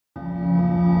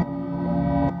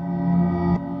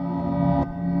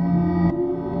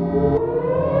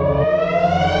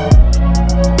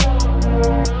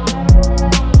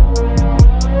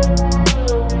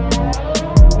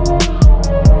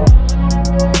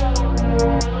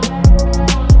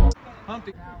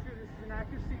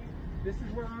This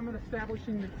is where I'm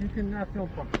establishing that you can film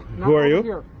from. Who are you?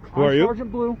 Here. Who are you?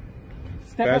 Sergeant Blue.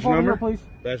 Step Badge back over number? here, please.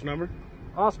 Badge number?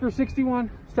 Oscar 61.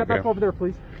 Step Okay. back over there,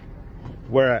 please.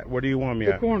 Where at? Where do you want me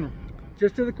The at? corner.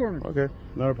 Just to the corner. Okay,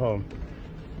 not a problem.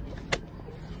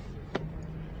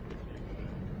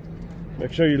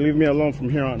 Make sure you leave me alone from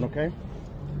here on, okay?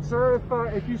 Sir,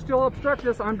 if you still obstruct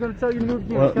this, I'm going to tell you to move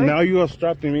again, Well, okay? now you're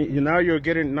obstructing me. Now you're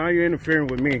interfering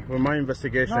with me, with my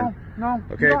investigation. No,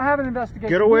 Okay. you don't have an investigation.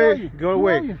 Get Who away. are you? Go Who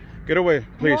away. are you? Get away,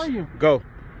 please. are you? Go.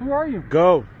 Who are you?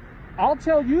 Go. I'll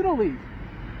tell you to leave.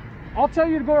 I'll tell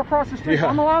you to go across the street. Yeah.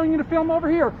 I'm allowing you to film over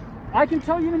here. I can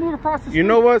tell you to move across the street. You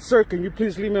know what, sir? Can you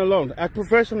please leave me alone? Act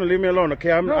professional, leave me alone, okay?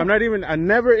 No. I'm not even, I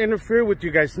never interfere with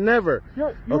you guys, never.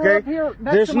 You're okay? up here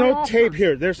next There's to my no officers. tape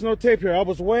here. There's no tape here. I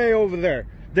was way over there.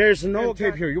 There's no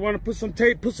tape here. You want to put some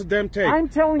tape? Put some damn tape. I'm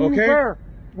telling you where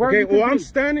okay, you can well, I'm be.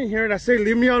 standing here and I say,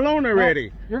 leave me alone already.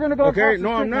 No, you're going to go okay? across the No,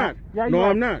 street I'm not. now. Yeah, no, you are.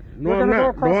 I'm not. No, You're I'm gonna go not.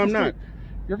 across No, the I'm street. not.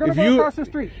 You're going to go across the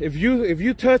street. If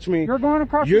you touch me, you're going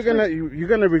across you're the gonna street. you're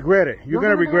gonna regret it. You're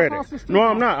gonna regret across the it. street No, now.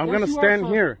 I'm not. I'm Yes, gonna you are, stand sir.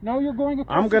 here. No, you're going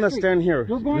across I'm the gonna street. stand here.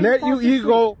 You're going Let across your the street.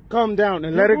 ego calm down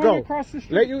and You're let it going go. across the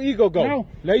street. Let your ego go. No,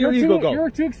 Let your ego go. You're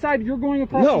too excited. You're going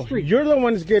across the No, street. you're the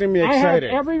one that's getting me excited.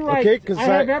 I have every right. Okay, because I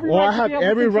have every right I have to be able to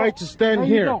every control. right to stand No,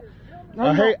 you here. don't.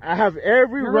 No, you don't. I have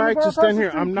every You're gonna right go to across stand the here.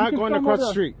 street. I'm You not can going film across over the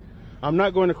there. street. I'm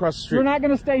not going across the street. You're not going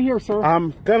to stay here, sir.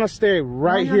 I'm gonna stay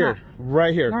right you're here, not.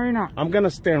 right here. No, you're not. I'm gonna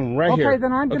stand right Okay, here.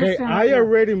 then I'm gonna stand right I here.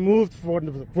 already moved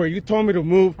where you told me to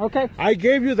move. Okay. I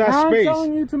gave you that Now space. I'm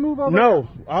telling you to move over No,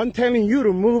 there. I'm telling you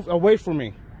to move away from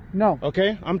me. No.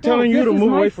 Okay, I'm telling you this to is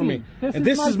move my away from scene. me. And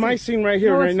this is my scene right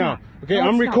here, No, right it's now. not. Okay, No, I'm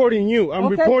it's not. recording you. I'm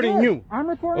Okay, reporting good. you. I'm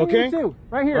recording okay? you too,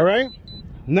 right here. All right.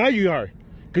 Now you are,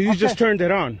 because you just Okay. turned it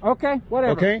on. Okay,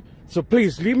 whatever. Okay. So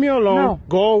please leave me alone. No.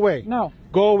 Go away. No.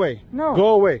 Go away. No.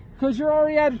 Go away. Because you're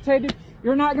already agitated.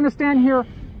 You're not going to stand here.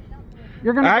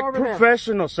 You're going to go Act over there.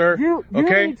 professional, sir. You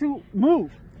okay. need to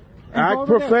move. and go Act over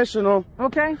there. professional.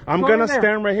 Okay. I'm go gonna over there.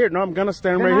 stand right here. No, I'm gonna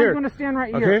stand Then right I'm here. going to stand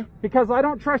right Okay. here because I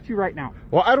don't trust you right now.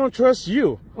 Well, I don't trust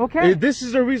you. Okay. This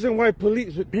is the reason why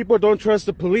people don't trust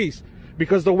the police,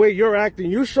 because the way you're acting,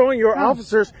 you're showing your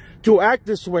officers to act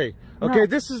this way. Okay, No.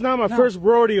 this is not my first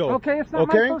rodeo. Okay, it's not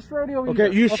my first rodeo either.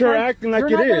 Okay, you sure Okay? acting like You're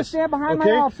it not gonna is. stand behind my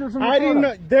okay, officers and I record didn't know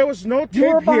them. there was no You were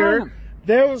tape behind here. them.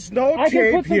 There was no I can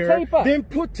tape put some here. tape up. Then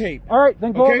put tape. All right,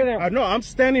 then go okay? over there. No, I'm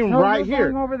standing No, right you're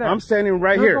here. going over there. I'm standing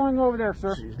right You're here. going over there,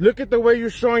 sir. Look at the way you're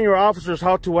showing your officers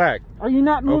how to act. Are you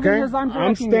not moving Okay, as I'm directing I'm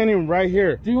you? standing right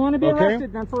here. Do you want to be okay?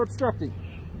 arrested then for obstructing?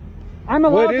 I'm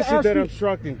allowed What is to it ask that you. I'm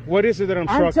obstructing? What is it that I'm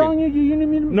obstructing? I'm telling you, you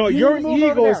need to No, you your need to move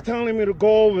ego over is there. telling me to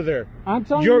go over there. I'm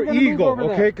telling your you to move ego, over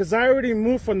there. okay? Because I already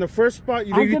moved from the first spot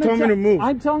you I'm told gonna me to move.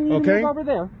 I'm telling you okay? to move over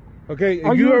there. Okay,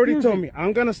 Are you you already refusing? told me.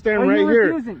 I'm gonna stand Are right you here.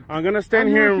 refusing? I'm gonna stand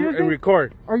Are you here refusing? and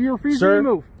record. Are you refusing Sir, to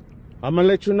move? I'm gonna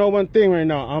let you know one thing right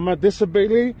now. I'm a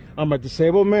disability. I'm a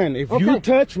disabled man. If you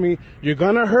touch me, you're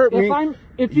gonna hurt me.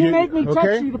 If you make me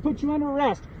touch you to put you under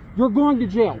arrest, you're going to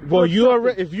jail. Well,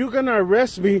 if you're gonna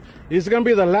arrest me, it's gonna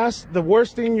be the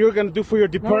worst thing you're gonna do for your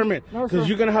department, no, because sir.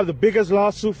 you're gonna have the biggest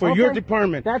lawsuit for your Okay,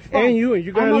 department, that's fine. and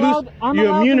you're gonna lose I'm your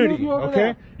allowed to immunity. move you over Okay,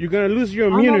 there. you're gonna lose your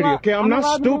immunity. Okay, I'm not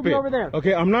allowed to move stupid. you over there.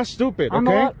 Okay, I'm not stupid. I'm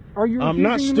Okay, allowed- are you I'm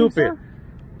not refusing to move, stupid. sir?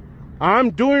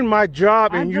 I'm doing my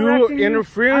job, and you I'm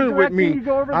interfering with directing me. you to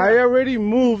go over I there. already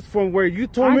moved from where you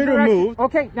told me to move.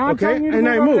 Okay, now I'm telling you to and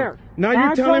move I over moved. there. Now Now you're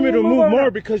I'm telling me to you move over more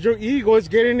there. because your ego is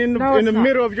getting in the No, it's not.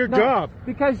 middle of your No, job.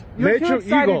 Because you're Let too your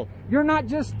excited. ego. You're not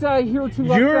just here to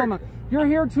film. You're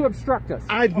here to obstruct us.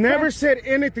 I never said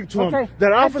anything to him. Okay.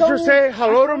 That I officer told you- say hello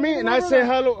I to told me, you and to I move say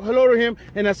over hello to him,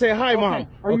 and I say hi, mom.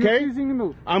 Are you Okay? refusing to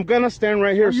move? I'm gonna stand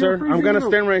right here, Are you sir. refusing I'm gonna to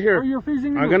move? stand right here. Are you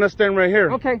refusing to I'm move? gonna stand right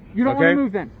here. Okay, you don't want to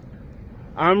move then.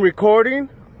 I'm recording.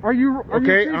 Are you?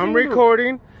 Okay, refusing I'm to move?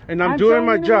 recording, and I'm I'm doing telling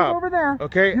my you to move job. over there.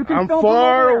 Okay, You can I'm film from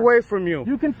far over there. away from you.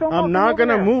 You can film I'm from not over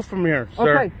gonna there. move from here, sir.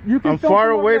 Okay, you can I'm film far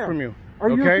from over away there. from you. Are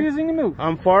you okay? refusing to move?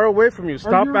 I'm far away from you.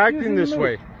 Stop you acting refusing to this move?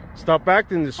 way. Stop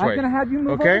acting this way. I'm gonna have you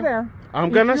move okay? over there. I'm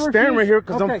If gonna you stand refuse- right here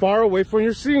because okay. I'm far away from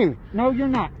your scene. No, you're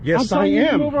not. I'm Yes, I telling you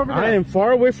to am. move over there. I am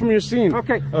far away from your scene.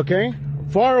 Okay. Okay?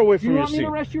 Far away from You your want me scene.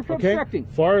 to arrest you for okay? obstructing?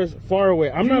 Far away.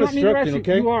 I'm Do you not want me to obstructing, arrest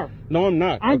you? okay? You are. No, I'm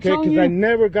not. I'm okay? telling Because you, I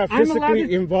never got I'm allowed physically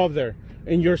to- involved there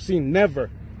in your scene. Never.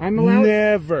 I'm allowed.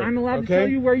 Never. I'm allowed okay? to tell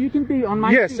you where you can be on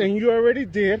my Yes, scene. and you already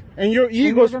did. And your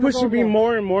ego's gonna pushing go me there.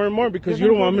 more and more and more because You're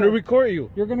you don't gonna want go me to there. record you.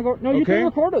 You're gonna go. No, you Okay? can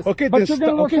record us. Okay, but then you're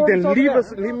gonna okay, record then us over leave there.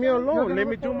 us. Leave me You're alone. gonna Let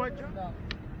me do record my us. job.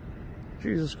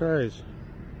 Jesus Christ.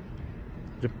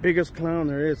 The biggest clown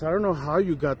there is. I don't know how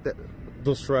you got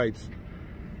those rights.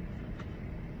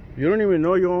 You don't even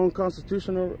know your own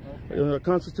Constitution of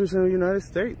the United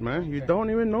States, man. You don't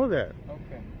even know that.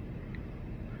 Okay.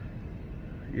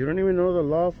 You don't even know the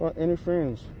law for any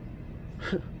friends.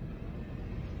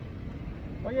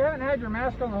 Well, you haven't had your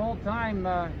mask on the whole time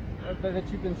that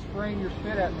you've been spraying your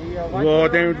spit at me. Well,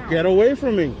 then get away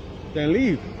from me. Then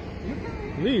leave.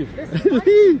 Leave.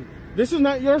 Leave. This is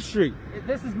not your street.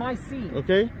 This is my scene.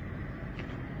 Okay?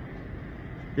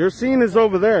 Your scene is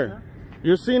over there.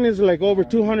 Your scene is like over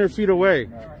 200 feet away.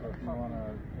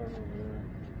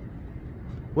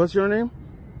 What's your name?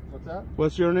 What's that?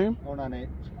 What's your name? 098.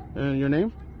 And your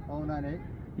name? 098.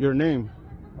 Your name?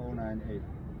 098.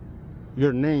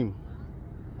 Your name?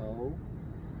 Oh.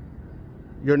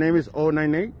 Your name is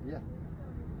 098? Yeah.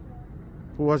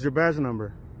 What's your badge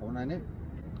number? 098.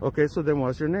 Okay, so then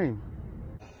what's your name?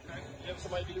 You have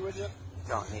some ID with you?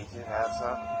 Don't need to have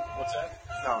some. What's that?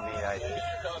 Don't need ID. You're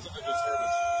causing a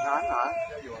disturbance. No, I'm not.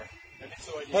 Yeah, you are. I need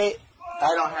some ID. Hey, I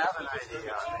don't have an ID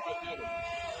on me.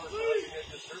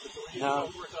 No.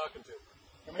 Who we're talking to?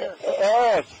 Come here.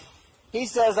 Eric, he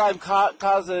says I'm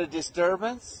causing a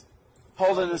disturbance,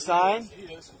 holding a sign.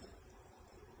 He is.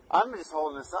 I'm just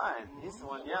holding a sign. He's the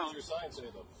one What yelling. does your sign say,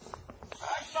 though?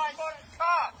 I'm talking about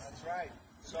cops. That's right.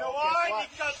 So, You know why?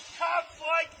 Because cops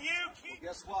like you keep.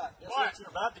 Guess what? Guess What? what?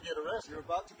 You're about to get arrested. You're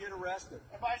about to get arrested.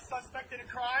 Am I suspect in a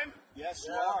crime? Yes,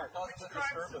 you Yeah, are. causing a Crime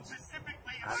disturbance.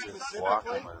 specifically am I'm I just suspect?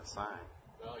 walking with a sign.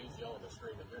 Well, he's yelling and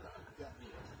screaming. You're not. Yeah.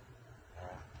 He is.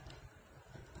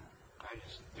 I'm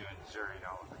just doing jury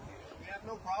notification. We have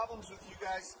no problems with you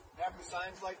guys having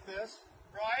signs like this.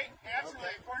 Right? Naturally,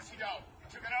 Okay. of course you don't. You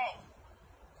took an oath.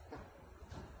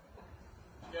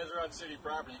 You guys are on city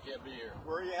property. You can't be here.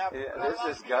 Where you have Yeah, Not this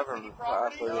allowed is to be on government city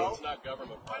property? property. No, it's not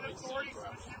government What property. It's city authority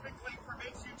property. specifically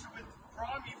permits you to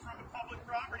withdraw me from the public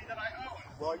property that I own?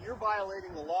 Well, you're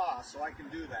violating the law, so I can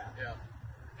do that. Yeah.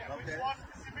 And which Okay. law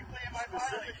specifically am I violating?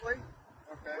 Specifically?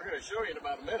 Okay. We're going to show you in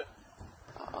about a minute.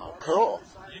 Oh, cool.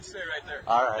 You can stay right there.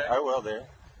 All right, Okay? I will there.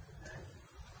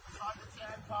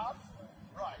 Understand, cops?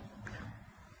 Right.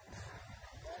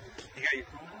 You got your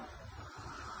phone?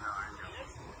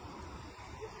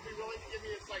 Would you be willing to give me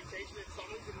a citation and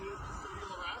summons and move to civil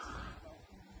arrest?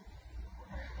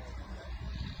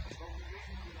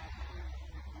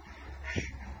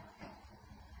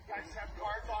 You guys have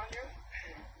cards on you?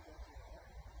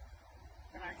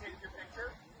 Can I take your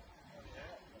picture?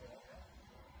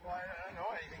 Well, I don't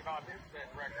know anything about his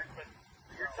records, but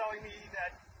you're telling me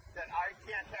that I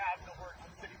can't have the work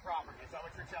from city property. Is that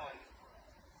what you're telling me?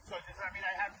 So does that mean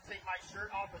I have to take my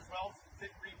shirt off as well,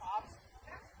 sit repops?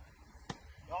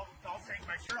 I'll take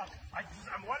my shirt off.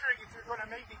 I'm wondering if you're going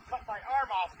to make me cut my arm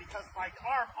off because my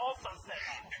arm also said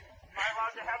off. Am I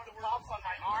allowed to have the pops on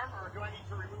my arm, or do I need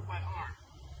to remove my arm?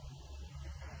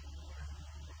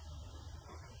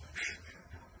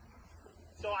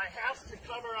 So I have to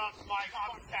cover up my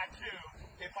Hobbs tattoo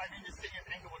if I'm in the city of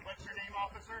Englewood. What's your name,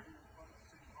 officer?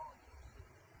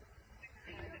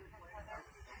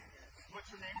 What's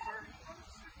your name, sir?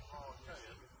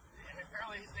 And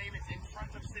apparently his name is in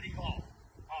front of City Hall.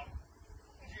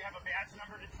 Do you have a badge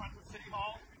number in front of City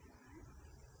Hall?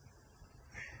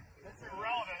 That's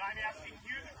irrelevant. I'm asking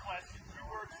you the questions. You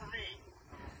work for me.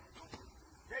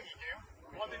 Yeah, you do.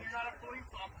 Well, then you're not a police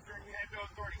officer and you have no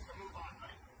authority, so move on,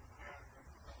 right?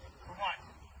 For what?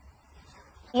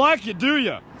 Like it, do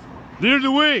you? Neither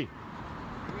do we.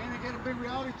 We're going to get a big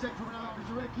reality check from now on because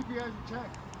we're going to keep you guys in check.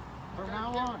 From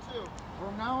now on.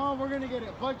 From now on, we're going to get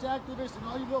a bunch of activists and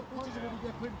all you little punches are going to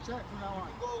get put in check from now on.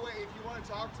 Go away. If you want to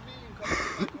talk to me, you can come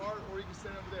to my car or you can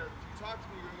stand over there. If you talk to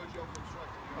me, you're going to go to jail for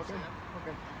obstruction. You Okay. understand?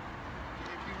 Okay.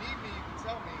 If you need me, you can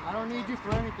tell me. I don't need you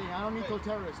for anything. I don't need no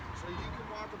terrorists. So you can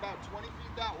walk about 20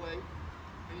 feet that way,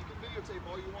 and you can videotape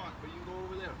all you want, but you can go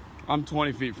over there. I'm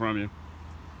 20 feet from you.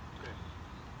 Okay.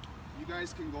 You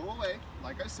guys can go away,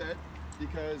 like I said,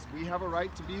 because we have a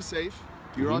right to be safe.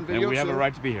 You're on video, And we have too. a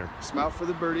right to be here. Smile for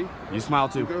the birdie. You smile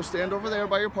You too. go stand over there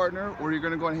by your partner, or you're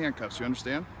going to go in handcuffs. You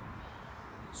understand?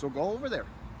 So go over there.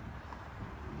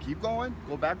 Keep going.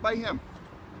 Go back by him.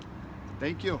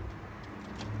 Thank you.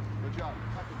 Good job.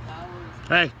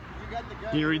 Hey,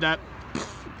 can you read that?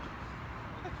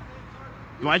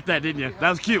 You liked that, didn't you? That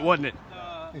was cute, wasn't it?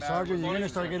 Hey, Sergeant, you're going to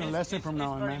start getting a lesson from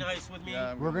now on, man.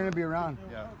 Yeah, We're going to be around.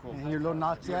 yeah, cool. And your little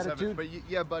Nazi attitude. But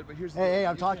yeah, but here's the Hey,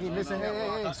 I'm talking. Listen,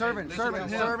 hey, servant. Hey,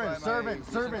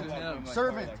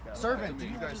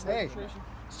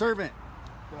 servant.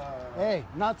 Hey,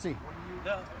 Nazi.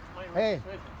 Hey.